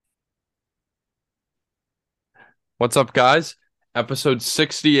What's up, guys? Episode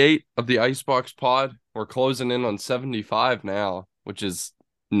 68 of the Icebox Pod. We're closing in on 75 now, which is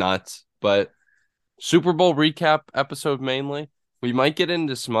nuts. But Super Bowl recap episode mainly. We might get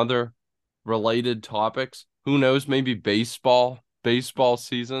into some other related topics. Who knows? Maybe baseball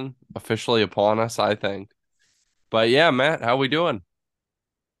season officially upon us, I think. But yeah, Matt, how we doing?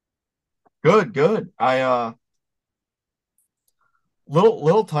 Good, good. I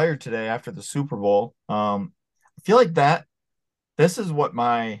little tired today after the Super Bowl. I feel like that this is what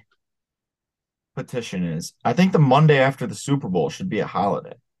my petition is. I think the Monday after the Super Bowl should be a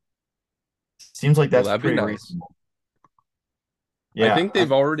holiday. Seems like Well, that's that'd be pretty nice. reasonable. I Yeah, think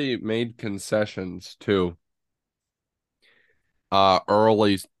they've already made concessions too.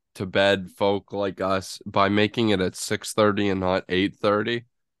 Early to bed folk like us by making it at 6:30 and not 8:30,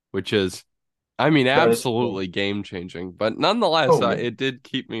 which is, I mean, that is cool. absolutely game changing. But nonetheless, Oh yeah. it did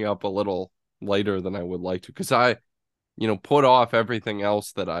keep me up a little later than I would like to because I put off everything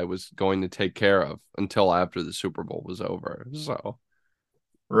else that I was going to take care of until after the Super Bowl was over. So,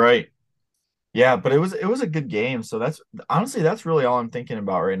 Right. Yeah, but it was a good game. So that's honestly that's really all I'm thinking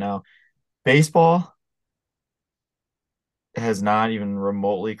about right now. Baseball has not even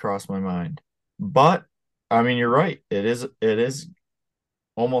remotely crossed my mind. But I mean, you're right. It is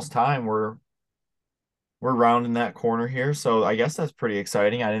almost time. We're rounding that corner here, so I guess that's pretty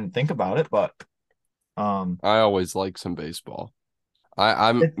exciting. I didn't think about it, but um, I always like some baseball.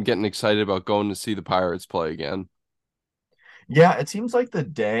 I'm it, getting excited about going to see the Pirates play again. yeah, it seems like the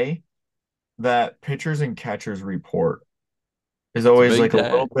day that pitchers and catchers report is It's a always big like day.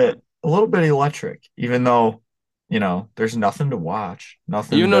 a little bit electric, even though, there's nothing to watch,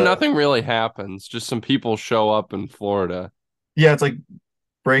 nothing Even though to, nothing really happens, just some people show up in Florida. yeah, it's like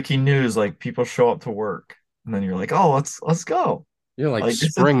breaking news, like people show up to work, and then you're like, oh, let's go. You're like, Like this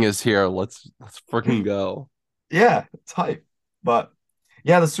is, spring is here. Let's freaking go. yeah, it's hype. But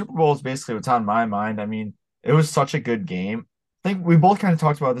yeah, the Super Bowl is basically what's on my mind. I mean, it was such a good game. I think we both kind of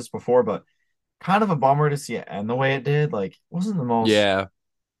talked about this before, but kind of a bummer to see it end the way it did. Like, it wasn't the most Yeah.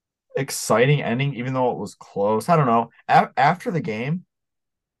 exciting ending, even though it was close. I don't know. After the game,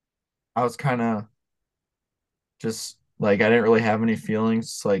 I was kind of just like, I didn't really have any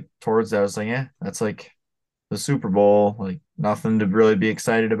feelings like towards that. I was like, yeah, that's like the Super Bowl. Like, nothing to really be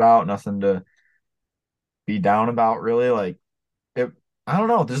excited about, nothing to be down about, really. Like, it, I don't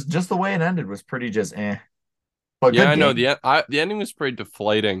know. Just the way it ended was pretty just but Yeah, good I know game. the ending was pretty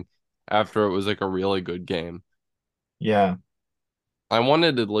deflating after it was like a really good game. Yeah. I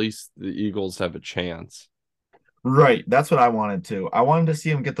wanted at least the Eagles to have a chance. Right. That's what I wanted to. I wanted to see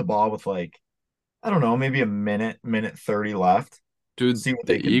him get the ball with like, I don't know, maybe a minute 30 left. Dude, See what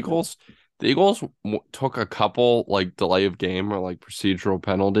they could do. the Eagles took a couple like delay of game or like procedural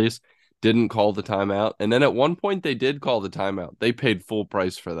penalties, didn't call the timeout, and then at one point they did call the timeout. They paid full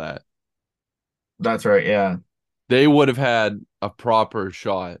price for that. That's right. Yeah. They would have had a proper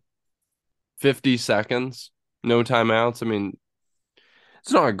shot. 50 seconds, no timeouts. I mean,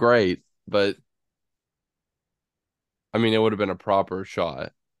 it's not great, but I mean, it would have been a proper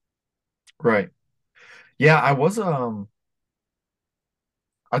shot. Right. Yeah,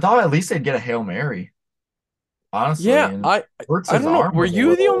 I thought at least they'd get a Hail Mary, honestly, Yeah, and I hurts I his don't know. arm Were was a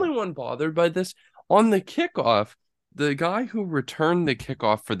you the only little. one bothered by this? On the kickoff, the guy who returned the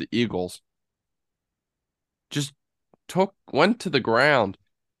kickoff for the Eagles just went to the ground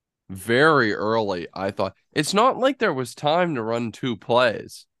very early, I thought. It's not like there was time to run two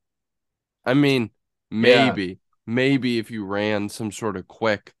plays. I mean, Yeah. maybe if you ran some sort of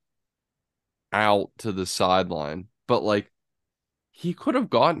quick out to the sideline, but like he could have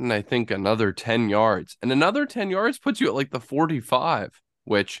gotten, I think, another 10 yards. And another 10 yards puts you at like the 45,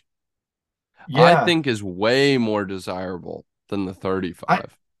 which I Yeah. think is way more desirable than the I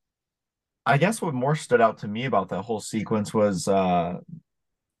 35. I guess what more stood out to me about that whole sequence was I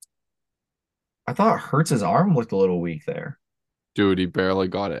thought Hurts's arm looked a little weak there. Dude, he barely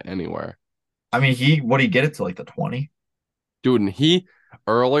got it anywhere. I mean, what he get it to like the 20? Dude, and he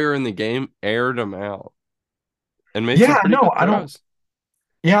earlier in the game aired him out and made some Yeah, pretty no, good I don't throws.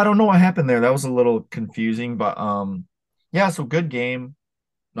 yeah, I don't know what happened there. That was a little confusing, but yeah, so good game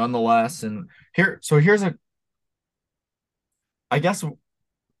nonetheless. And here's a I guess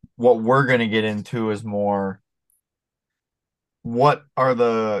what we're gonna get into is more what are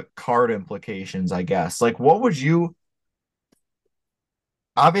the card implications, I guess. Like what would you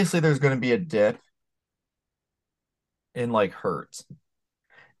obviously there's gonna be a dip in like Hertz.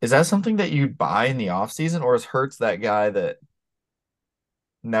 Is that something that you'd buy in the off season, or is Hertz that guy that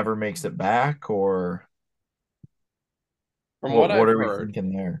never makes it back, or From what what I've are we heard,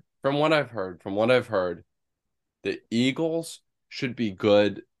 thinking there? from what I've heard, The Eagles should be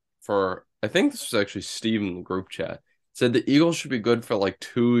good for, I think this was actually Steve in the group chat, said the Eagles should be good for like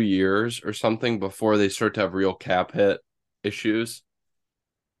 2 years or something before they start to have real cap hit issues.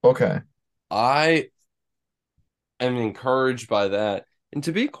 Okay. I am encouraged by that. And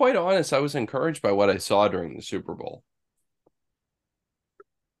to be quite honest, I was encouraged by what I saw during the Super Bowl.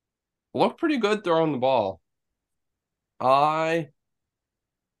 Looked pretty good throwing the ball. I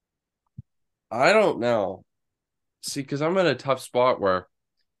I don't know. See, because I'm in a tough spot where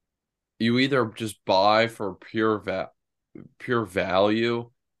you either just buy for pure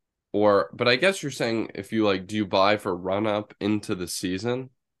value, or but I guess you're saying if you like, do you buy for run up into the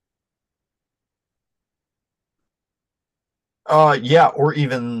season? Yeah, or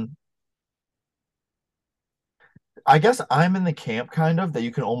even I guess I'm in the camp kind of that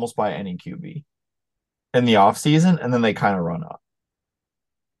you can almost buy any QB in the off season and then they kind of run up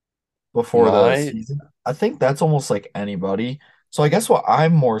before the My season. I think that's almost like anybody. So I guess what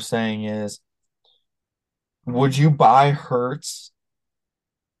I'm more saying is, would you buy Hurts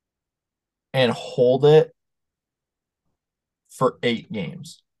and hold it for 8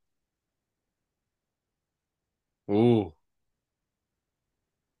 games? ooh,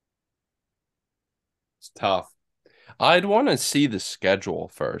 it's tough. I'd want to see the schedule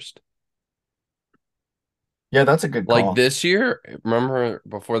first. Yeah, that's a good Like call. this year, remember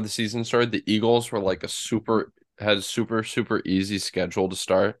before the season started, the Eagles were like had a super easy schedule to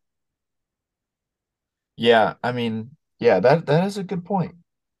start. Yeah, I mean, yeah, that is a good point.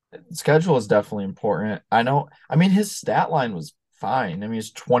 Schedule is definitely important. I know, I mean, his stat line was fine. I mean,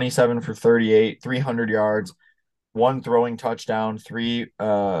 he's 27 for 38, 300 yards, one throwing touchdown, three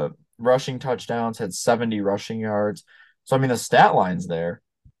rushing touchdowns, had 70 rushing yards. So I mean the stat line's there.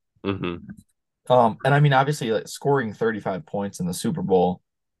 Hmm. And I mean obviously like scoring 35 points in the Super Bowl,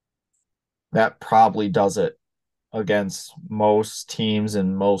 that probably does it against most teams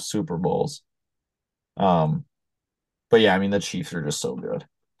in most Super Bowls. Um, but yeah, I mean the Chiefs are just so good.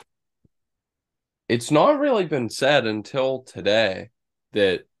 It's not really been said until today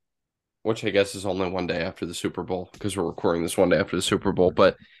that, which I guess is only one day after the Super Bowl because we're recording this one day after the Super Bowl,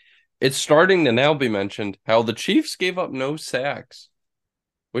 but it's starting to now be mentioned how the Chiefs gave up no sacks,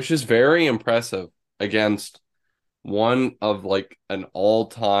 which is very impressive against one of like an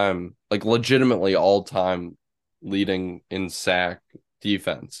all-time, like legitimately all-time leading in sack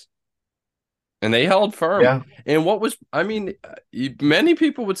defense. And they held firm. Yeah. And what was, I mean, many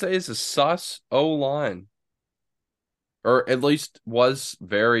people would say is a sus O line, or at least was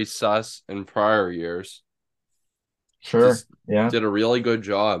very sus in prior years. Sure. Just Yeah. did a really good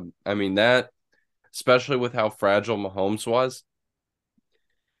job. I mean, that, especially with how fragile Mahomes was,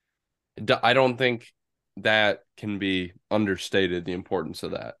 I don't think that can be understated, the importance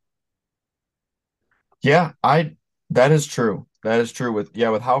of that. Yeah, I that is true. That is true with yeah,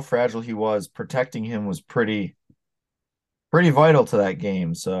 with how fragile he was, protecting him was pretty vital to that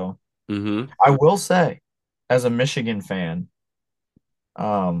game. So Mm-hmm. I will say, as a Michigan fan,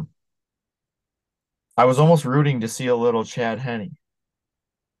 um, I was almost rooting to see a little Chad Henne.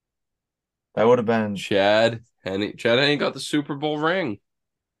 That would have been, Chad Henne got the Super Bowl ring.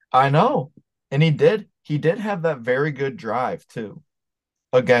 I know. And he did have that very good drive too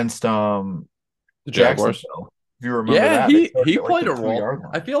against The Jaguars. Jacksonville. If you remember Yeah, that, they started he at like played the a two role. yard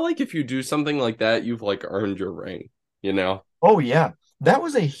I line. feel like if you do something like that, you've like earned your ring, you know? Oh yeah. That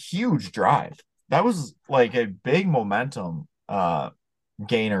was a huge drive. That was like a big momentum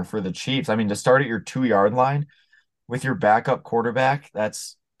gainer for the Chiefs. I mean, to start at your 2 yard line with your backup quarterback,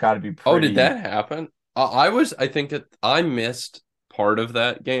 that's got to be Oh, did pretty. that happen? I think I missed part of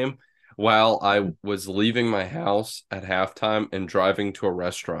that game while I was leaving my house at halftime and driving to a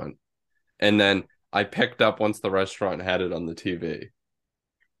restaurant. And then I picked up once the restaurant had it on the TV.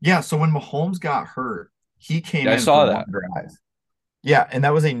 Yeah, so when Mahomes got hurt, he came Yeah, I in for saw one that. drive. Yeah, and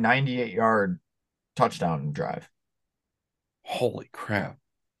that was a 98-yard touchdown drive. Holy crap.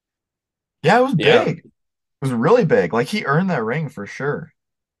 Yeah, it was Yeah. big. It was really big. Like he earned that ring for sure.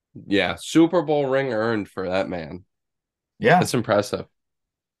 Yeah. Super Bowl ring earned for that man. Yeah. That's impressive.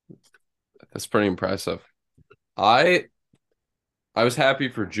 That's pretty impressive. I I was happy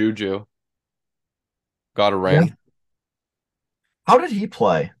for Juju. Got a Yeah. ring. How did he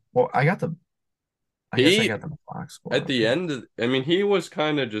play? Well, I guess I He got the box score at the open. end, I mean, he was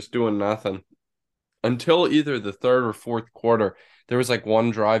kind of just doing nothing until either the third or fourth quarter. There was like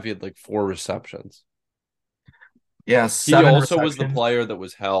one drive, he had like four receptions. Yeah, He seven also was the receptions. player that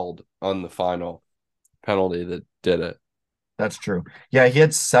was held on the final penalty that did it. That's true. Yeah, he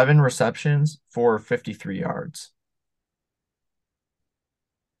had 7 receptions for 53 yards.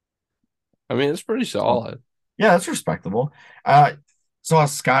 I mean, it's pretty So solid. Yeah, that's respectable. Uh, saw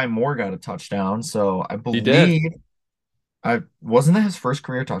Sky Moore got a touchdown, so I He did. believe I wasn't that his first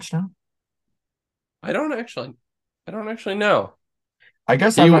career touchdown? I don't actually I don't actually know. I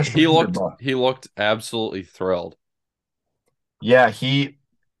guess I'm He not sure he either, looked but he looked absolutely thrilled. yeah, he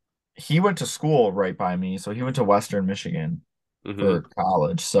went to school right by me, so he went to Western Michigan Hmm. for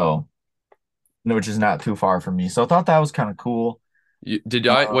college, so which is not too far from me. So I thought that was kind of cool. Did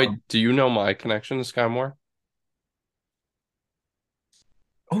I wait, Um, do you know my connection to Sky Moore?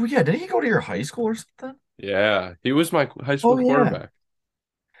 oh yeah, did he go to your high school or something? Yeah, he was my high school Oh yeah. quarterback.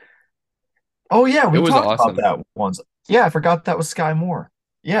 Oh yeah, It we was talked about awesome. that once. Yeah, I forgot that was Sky Moore.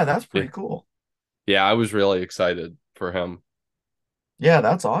 Yeah, that's Yeah. pretty cool. Yeah, I was really excited for him. Yeah,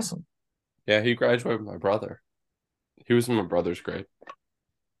 that's awesome. Yeah, he graduated with my brother. He was in my brother's grade.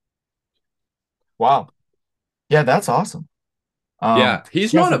 Wow. Yeah, that's awesome. Yeah,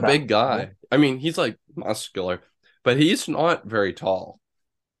 he's Yeah, not so a that big was cool. guy. I mean, he's like muscular, but he's not very tall.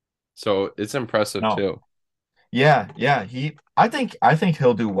 So it's impressive No. too. Yeah, yeah, I think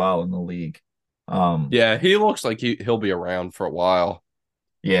he'll do well in the league. Um, Yeah, he looks like he'll be around for a while.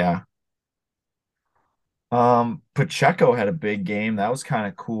 yeah. Pacheco had a big game. That was kind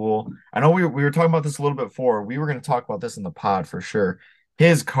of cool. I know we were talking about this a little bit before. We were going to talk about this in the pod for sure.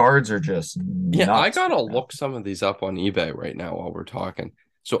 His cards are just Yeah, I nuts gotta right now. look some of these up on eBay right now while we're talking.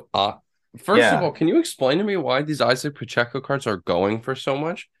 So, first of Yeah. all, can you explain to me why these Isaac Pacheco cards are going for so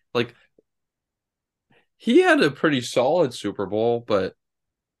much? Like, he had a pretty solid Super Bowl, but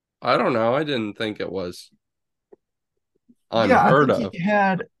I don't know. I didn't think it was Yeah, unheard of.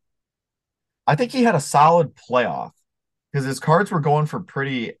 I think he had a solid playoff because his cards were going for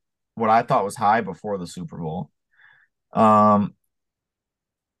pretty what I thought was high before the Super Bowl. Um,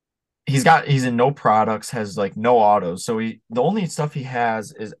 he's in no products, has like no autos. So the only stuff he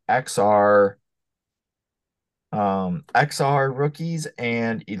has is XR rookies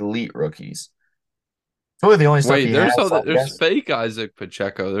and elite rookies. It's really the only stuff Wait, he has, so I there's guess. fake Isaac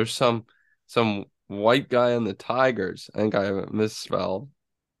Pacheco. There's some white guy in the Tigers. I think I have it misspelled.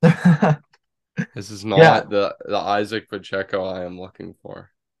 This is Yeah. not the Isaac Pacheco I am looking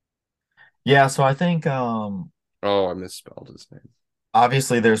for. Yeah, so I think Oh, I misspelled his name.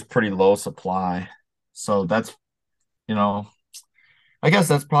 obviously there's pretty low supply. So that's, you know, I guess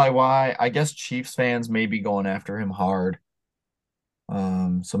that's probably why I guess Chiefs fans may be going after him hard.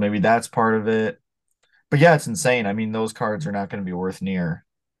 So maybe that's part of it. But yeah, it's insane. I mean, those cards are not going to be worth near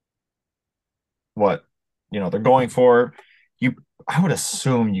what, they're going for. You I would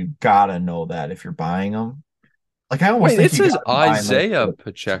assume you gotta know that if you're buying them. Like I almost Wait, think it you says gotta be buying those Isaiah for the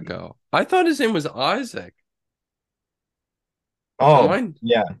team. Pacheco. I thought his name was Isaac. Am Oh, I?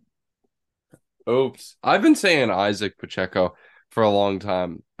 yeah. Oops. I've been saying Isaac Pacheco for a long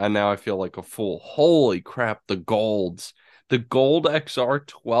time, and now I feel like a fool. Holy crap, the golds. The gold XR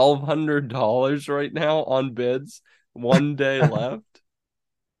 $1,200 right now on bids. 1 day left.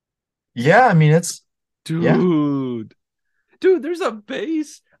 Yeah, I mean yeah. Dude. Dude, there's a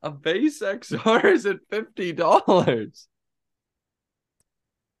base XR is at $50.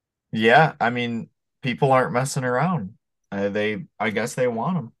 Yeah, I mean, people aren't messing around. I guess they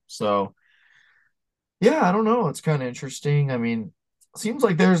want them. So, yeah, I don't know. It's kind of interesting. I mean, seems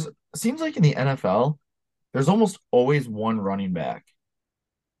like in the NFL, there's almost always one running back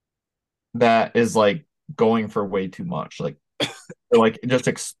that is like going for way too much. Like it just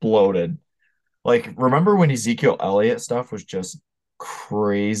exploded. Like, remember when Ezekiel Elliott stuff was just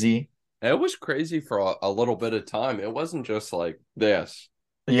crazy? It was crazy for a little bit of time. It wasn't just like this.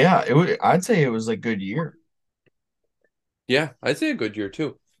 Yeah, I'd say it was a good year. Yeah, I'd say a good year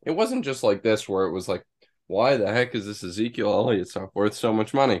too. It wasn't just like this where it was like, why the heck is this Ezekiel Elliott stuff worth so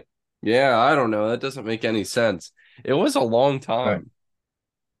much money? Yeah, I don't know. That doesn't make any sense. It was a long Right. time.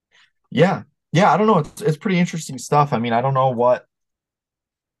 Yeah. Yeah, I don't know. It's pretty interesting stuff. I mean, I don't know what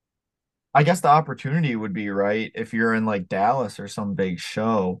I guess the opportunity would be, right? If you're in like Dallas or some big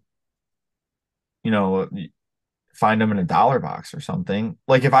show, find them in a dollar box or something.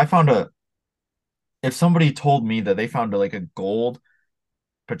 Like if somebody told me that they found like a gold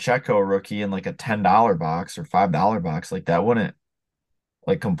Pacheco rookie in like a $10 box or $5 box, like that wouldn't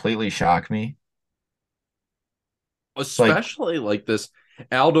like completely shock me. Like, Especially like this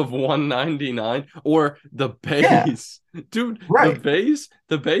out of 199 or the yeah, base. Dude, right.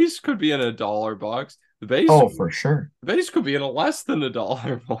 the base could be in a dollar box. Oh, for sure. The base could be in a less than a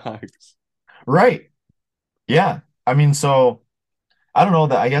dollar box. Right. Yeah. I mean, so I don't know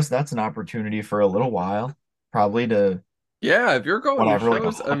that I guess that's an opportunity for a little while, probably to Yeah, if you're going to whatever, like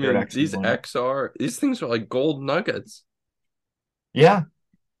a shows, I hundred mean, extra these money. XR, these things are like gold nuggets. Yeah.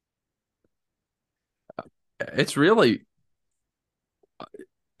 It's really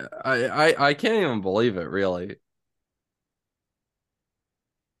I can't even believe it, really.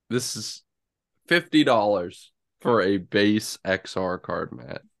 This is $50 for a base XR card,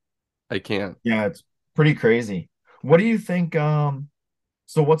 Matt. I can't. Yeah, it's pretty crazy. What do you think?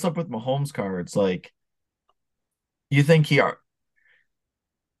 So what's up with Mahomes cards? Like, you think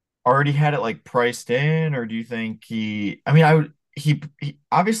already had it like priced in, or do you think I mean, he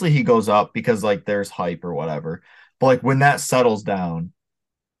obviously he goes up because like there's hype or whatever. But like when that settles down,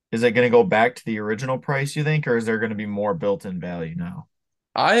 is it going to go back to the original price, you think, or is there going to be more built-in value now?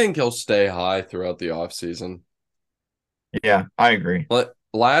 I think he'll stay high throughout the offseason. Yeah, I agree.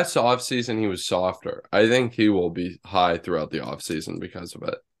 Last offseason he was softer. I think he will be high throughout the offseason because of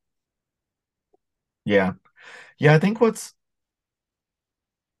it. Yeah. Yeah, I think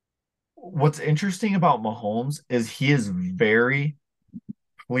what's interesting about Mahomes is he is very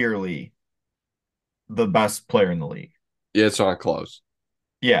clearly the best player in the league. Yeah, it's not close.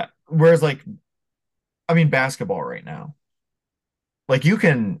 Yeah. Whereas like I mean basketball right now. Like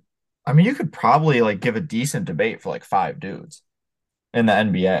I mean you could probably like give a decent debate for like five dudes in the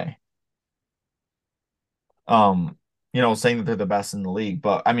NBA. Um, saying that they're the best in the league,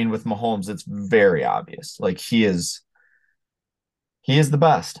 but I mean with Mahomes it's very obvious. Like he is the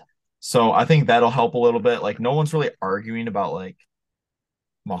best. So I think that'll help a little bit. Like no one's really arguing about like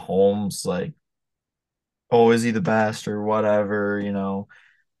Mahomes like oh, is he the best or whatever.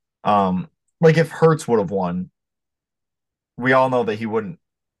 Um, like if Hurts would have won, we all know that he wouldn't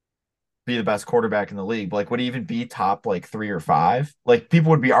be the best quarterback in the league. But like, would he even be top like three or five? Like people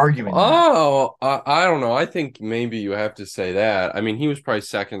would be arguing that. Oh, I don't know. I think maybe you have to say that. I mean, he was probably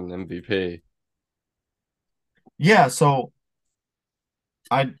second in MVP. Yeah, so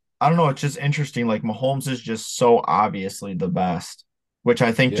I don't know, it's just interesting. Like Mahomes is just so obviously the best, which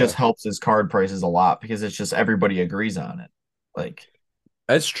I think just Yeah, helps his card prices a lot because it's just everybody agrees on it. Like,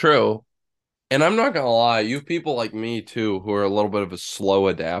 that's true. And I'm not gonna lie, you have people like me too who are a little bit of a slow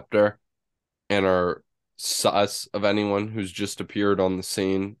adapter and are sus of anyone who's just appeared on the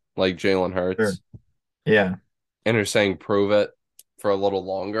scene, like Jalen sure. Hurts, Yeah. and are saying prove it for a little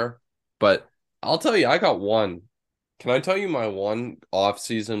longer. But I'll tell you, I got one. Can I tell you my one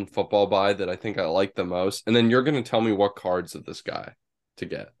off-season football buy that I think I like the most? And then you're gonna tell me what cards of this guy to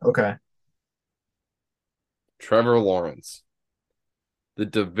get. Okay. Trevor Lawrence. The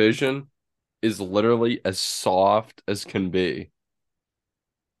division is literally as soft as can be.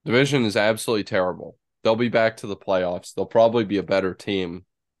 Division is absolutely terrible. They'll be back to the playoffs. They'll probably be a better team.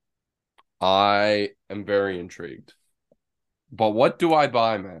 I am very intrigued. But what do I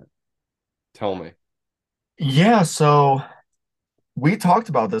buy, man? Tell me. Yeah, so we talked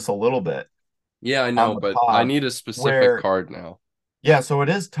about this a little bit Yeah, I on know, the but I pod need a specific where card now. yeah, so it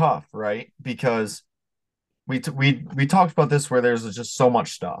is tough, right? Because we talked about this where there's just so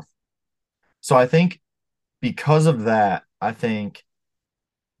much stuff. So I think because of that, I think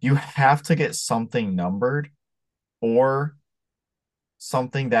you have to get something numbered or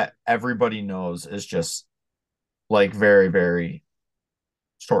something that everybody knows is just like very, very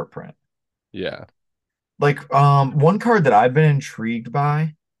short print. Yeah. Like one card that I've been intrigued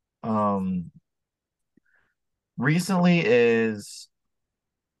by um recently is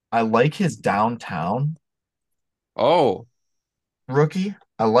I like his downtown Oh, rookie.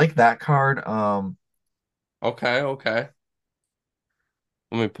 I like that card. okay, okay.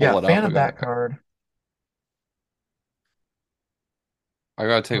 Let me Yeah, pull it fan up of again. that card. I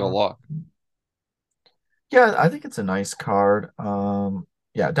gotta take a Uh, look. yeah, I think it's a nice card.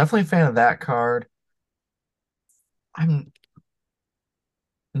 Yeah, definitely a fan of that card. I'm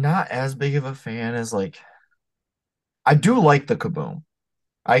not as big of a fan as like I do like the Kaboom.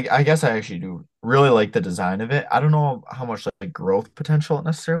 I guess I actually do really like the design of it. I don't know how much like growth potential it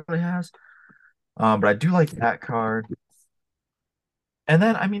necessarily has. But I do like that card. And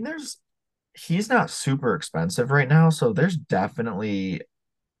then I mean he's not super expensive right now, so there's definitely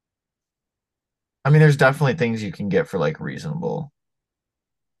things you can get for like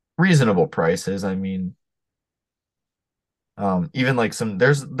reasonable prices. I mean, even like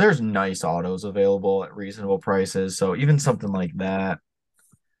there's nice autos available at reasonable prices. So even something like that,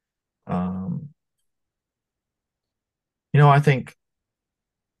 um, I think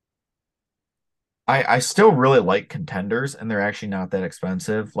I still really like contenders and they're actually not that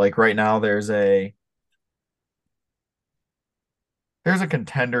expensive. Like right now there's a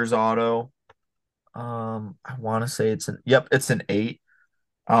contenders auto. I want to say it's an 8.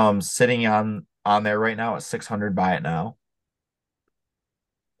 Sitting on there right now at 600, buy it now.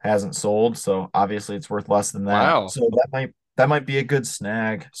 Hasn't sold, so obviously it's worth less than that. Wow. So that might be a good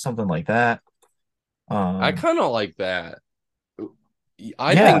snag, something like that. I Um, kind of like that.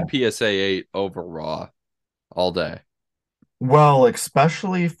 I yeah, think PSA 8 over Raw all day. well,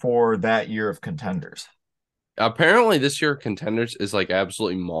 especially for that year of Contenders. Apparently, this year Contenders is like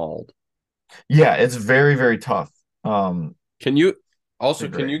absolutely mauled. Yeah, it's very, very tough. Can you To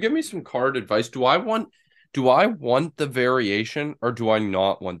can you grade. give me some card advice? Do I want the variation or do I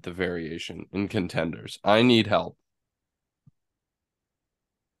not want the variation in Contenders? I need help.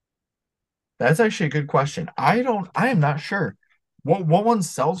 That's actually a good question. I am not sure. What one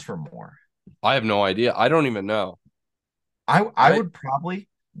sells for more? I have no idea. I don't even know. I I would probably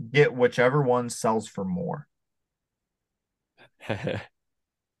get whichever one sells for more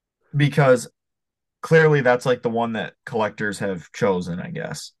because clearly that's like the one that collectors have chosen, I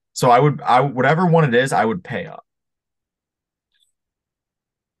guess. So I whatever one it is, I would pay up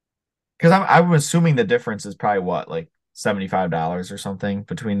because I'm assuming the difference is probably what, like $75 or something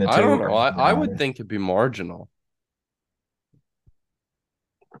between the I two don't or know. I would $100. think it'd be marginal.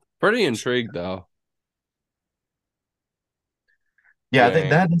 Pretty intrigued though. Yeah, I think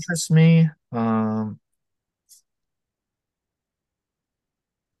that Dang. interests me.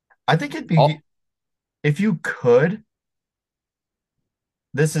 I think it'd Oh, be if you could,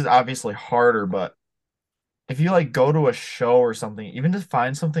 this is obviously harder, but if you like go to a show or something, even to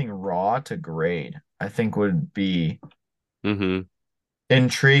find something raw to grade, I think would be mm-hmm.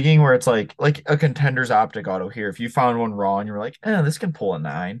 intriguing where it's like a Contender's optic auto here. If you found one raw and you were like, this can pull a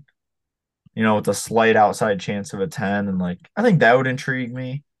 9, with a slight outside chance of a 10, and like I think that would intrigue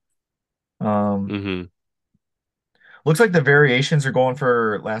me. Um, Mm-hmm. looks like the variations are going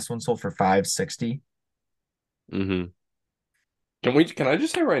for last one sold for 560. Mm-hmm. Can I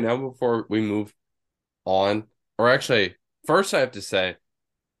just say right now before we move on? Or actually, first I have to say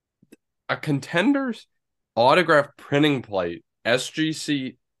a Contenders autograph printing plate,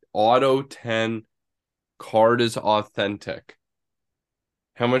 SGC Auto 10 card is authentic.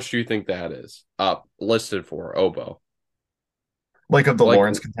 How much do you think that is? Up listed for Obo. Like of the Like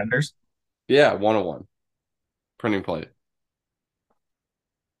Lawrence Contenders. yeah, 101 printing plate.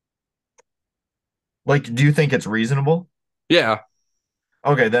 Like, do you think it's reasonable? Yeah,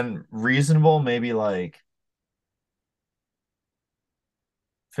 Okay, then reasonable, maybe like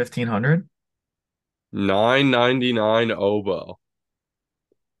 1,500. 999 Obo.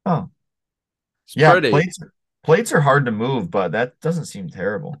 Oh, It's yeah, pretty. plates are hard to move, but that doesn't seem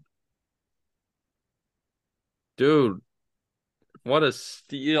terrible. Dude, what a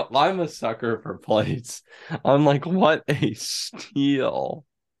steal. I'm a sucker for plates. I'm like, what a steal.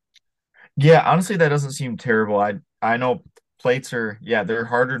 Yeah, honestly, that doesn't seem terrible. I know plates are, yeah, they're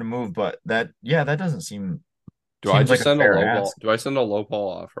harder to move, but that doesn't Do I seems like just a send a fair low ball? ask. Do I send a low ball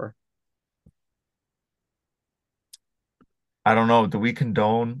offer? I don't know. Do we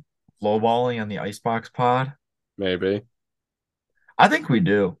condone lowballing on the Icebox pod? Maybe. I think we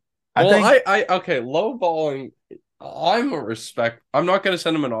do. I Well, think okay, low balling. I'm not going to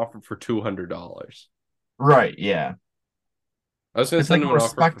send him an offer for $200. right, yeah. I was going to It's like send him a an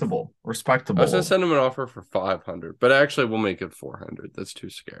offer for I was going to respectable. send him an offer for 500, but actually we'll make it 400. That's too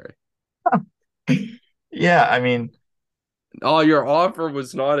scary. Yeah, I mean, Oh, your offer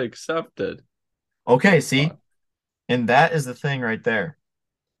was not accepted. okay, Uh, see, and that is the thing right there.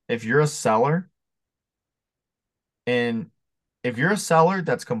 If you're a seller and if you're a seller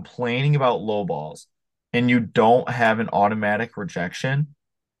that's complaining about lowballs and you don't have an automatic rejection,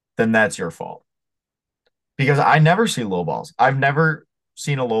 then that's your fault. Because I never see lowballs. I've never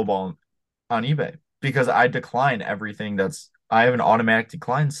seen a lowball on eBay because I decline everything I have an automatic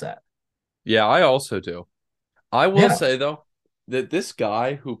decline set. yeah, I also do. I will Yeah, say though that this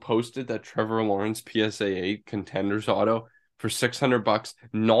guy who posted that Trevor Lawrence PSA 8 contenders auto for $600,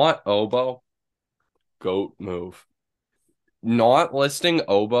 not Obo, goat move. Not listing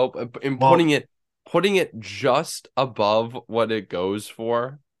Obo and well, putting it just above what it goes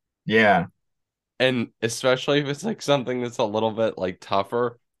for. yeah. And especially if it's like something that's a little bit like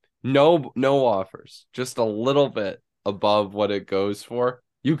tougher. No offers. Just a little bit above what it goes for.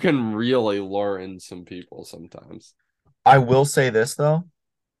 You can really lure in some people sometimes. I will say this though,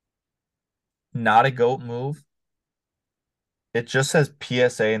 not a goat move. It just says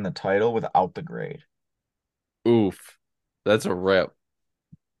PSA in the title without the grade. Oof. That's a rip.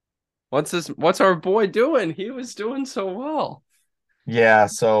 What's our boy doing? He was doing so well. Yeah,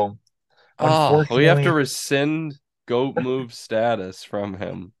 so Oh, we have to unfortunately, rescind goat move status from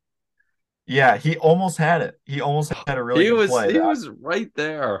him. yeah, he almost had it. He almost had a really He good was play. he was right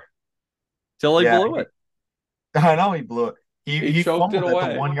there till he Yeah, blew it. I know he blew it. He He he choked it fumbled at the away.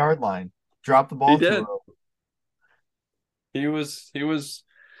 1 yard line, dropped the He ball too did. early. He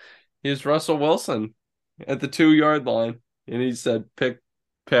was Russell Wilson. at the 2 yard line, and he said, pick.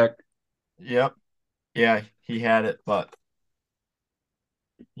 Yep. Yeah, he had it, but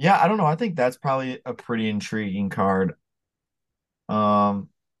yeah, I don't know. I think that's probably a pretty intriguing card. Um,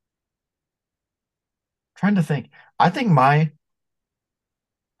 trying to think. I think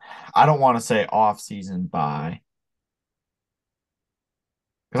I don't want to say off-season buy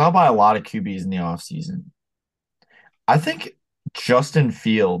because I'll buy a lot of QBs in the off-season. I think Justin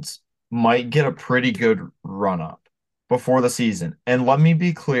Fields might get a pretty good run up before the season. And let me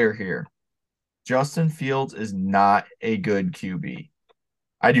be clear here. Justin Fields is not a good QB.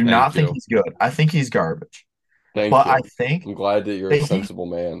 I do not Thank think you. he's good. I think he's garbage. Thank But I you. think I'm glad that you're a that he sensible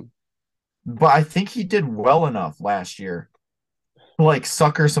man. but I think he did well enough last year to like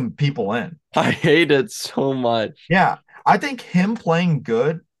sucker some people in. I hate it so much. Yeah. I think him playing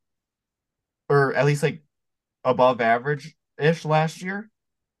good or at least like above average ish last year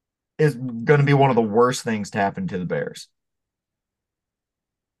is going to be one of the worst things to happen to the Bears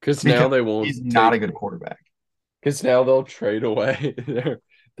Because now because they won't he's not take a good quarterback. because now they'll trade away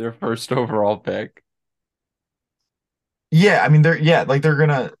their first overall pick. Yeah, I mean they're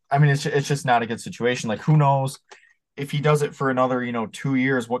gonna I mean it's just not a good situation. Like who knows if he does it for another, 2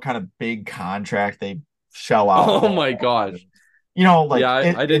 years, what kind of big contract they shell out Oh for my him. gosh. Yeah, Like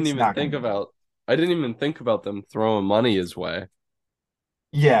it's not gonna be good. I didn't even think about them throwing money his way.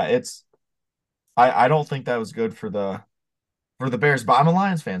 Yeah, it's I don't think that was good for the Bears, but I'm a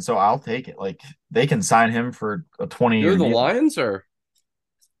Lions fan, so I'll take it. Like they can sign him for a 20-year Dude, the deal. Lions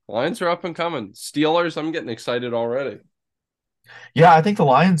are up and coming. Steelers, I'm getting excited already. Yeah, I think the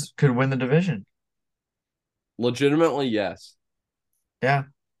Lions could win the division. Legitimately, yes. Yeah,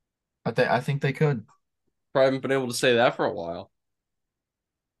 I think they could. Probably haven't been able to say that for a while.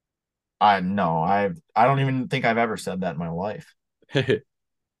 I no, I don't even think I've ever said that in my life.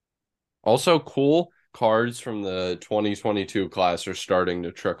 Also, cool cards from the 2022 class are starting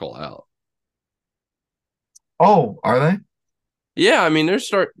to trickle out. Oh, are they? Yeah, I mean, we're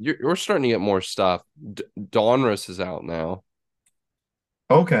starting to get more stuff. Donruss is out now.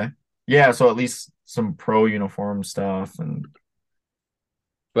 Okay. Yeah, so at least some pro uniform stuff and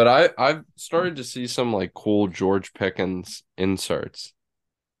But I've started to see some like cool George Pickens inserts,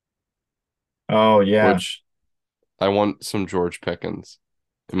 oh yeah. which I want some George Pickens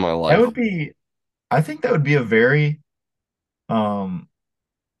in my That would life. be I think that would be a very um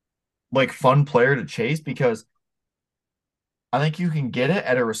like fun player to chase because I think you can get it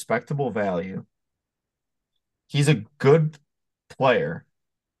at a respectable value. He's a good player.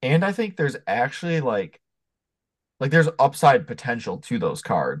 And I think there's actually like there's upside potential to those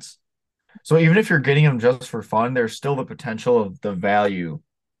cards. So even if you're getting them just for fun, there's still the potential of the value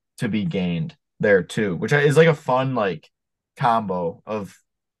to be gained there too, which is like a fun like combo of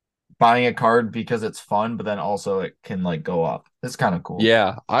buying a card because it's fun, but then also it can like go up. It's kind of cool.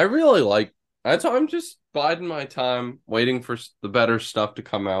 Yeah, I really like that's why I'm just biding my time, waiting for the better stuff to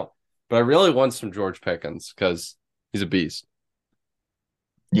come out. But I really want some George Pickens because he's a beast.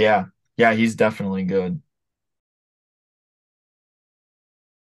 Yeah. Yeah, he's definitely good.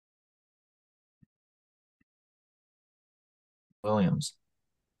 Williams.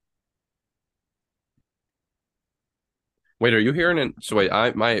 Wait, are you hearing an so wait,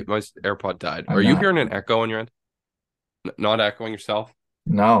 my AirPod died. Are I'm you not. hearing an echo on your end? Not echoing yourself?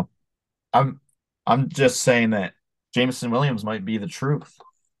 No. I'm I'm just saying that Jameson Williams might be the truth.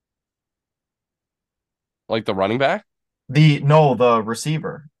 Like the running back? The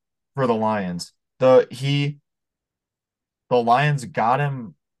receiver for the Lions. The Lions got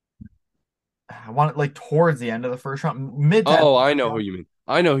him. I want it like towards the end of the first round, mid to end of Oh, the I first know who round. you mean.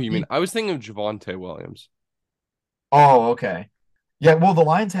 I know who you mean. He, I was thinking of Javonte Williams. oh, okay. Yeah, well, the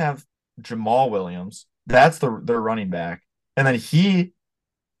Lions have Jamal Williams. That's their running back. And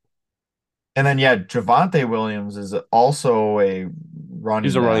then yeah, Javonte Williams is also a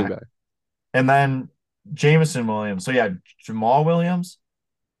He's running a running back. back. And then Jameson Williams. So yeah, Jamal Williams,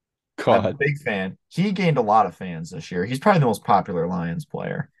 I'm a God. big fan. He gained a lot of fans this year. He's probably the most popular Lions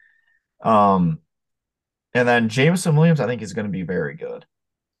player. Um, and then Jameson Williams, I think is going to be very good.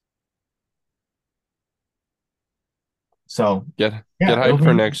 So Get yeah, it'll hyped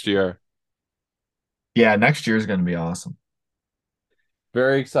for be next year. yeah, next year is going to be awesome.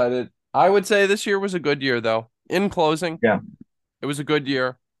 Very excited. I would say this year was a good year though. In closing, Yeah. it was a good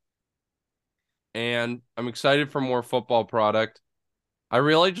year and I'm excited for more football product. I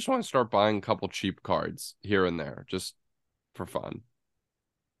really just want to start buying a couple cheap cards here and there just for fun.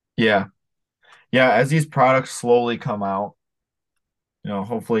 Yeah. Yeah, as these products slowly come out,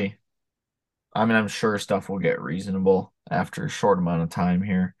 hopefully, I mean, I'm sure stuff will get reasonable after a short amount of time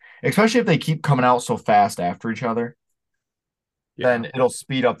here. especially if they keep coming out so fast after each other, Yeah. then it'll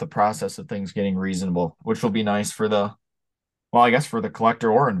speed up the process of things getting reasonable, which will be nice for the, well, I guess for the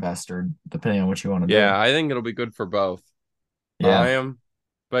collector or investor, depending on what you want to do. Yeah, I think it'll be good for both. I Yeah. am.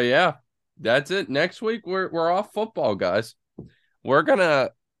 But yeah, that's it. Next week we're off football, guys. We're gonna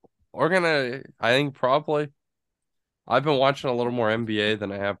I think probably I've been watching a little more NBA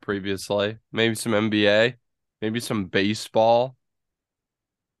than I have previously. Maybe some NBA, maybe some baseball.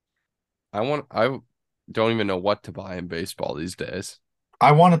 I don't even know what to buy in baseball these days.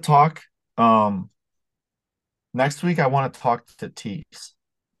 I want to talk, um, next week, I want to talk to Tees.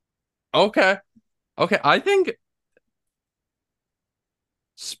 Okay. Okay, I think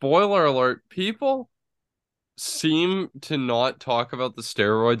spoiler alert, people seem to not talk about the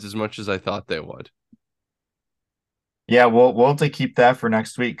steroids as much as I thought they would. Yeah, we'll have to keep that for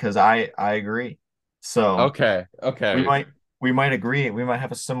next week because I agree. So Okay. we Okay. might we might agree. We might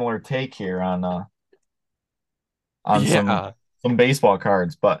have a similar take here on Yeah. some baseball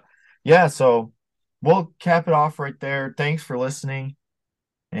cards. But yeah, so we'll cap it off right there. Thanks for listening.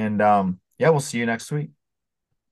 And yeah, we'll see you next week.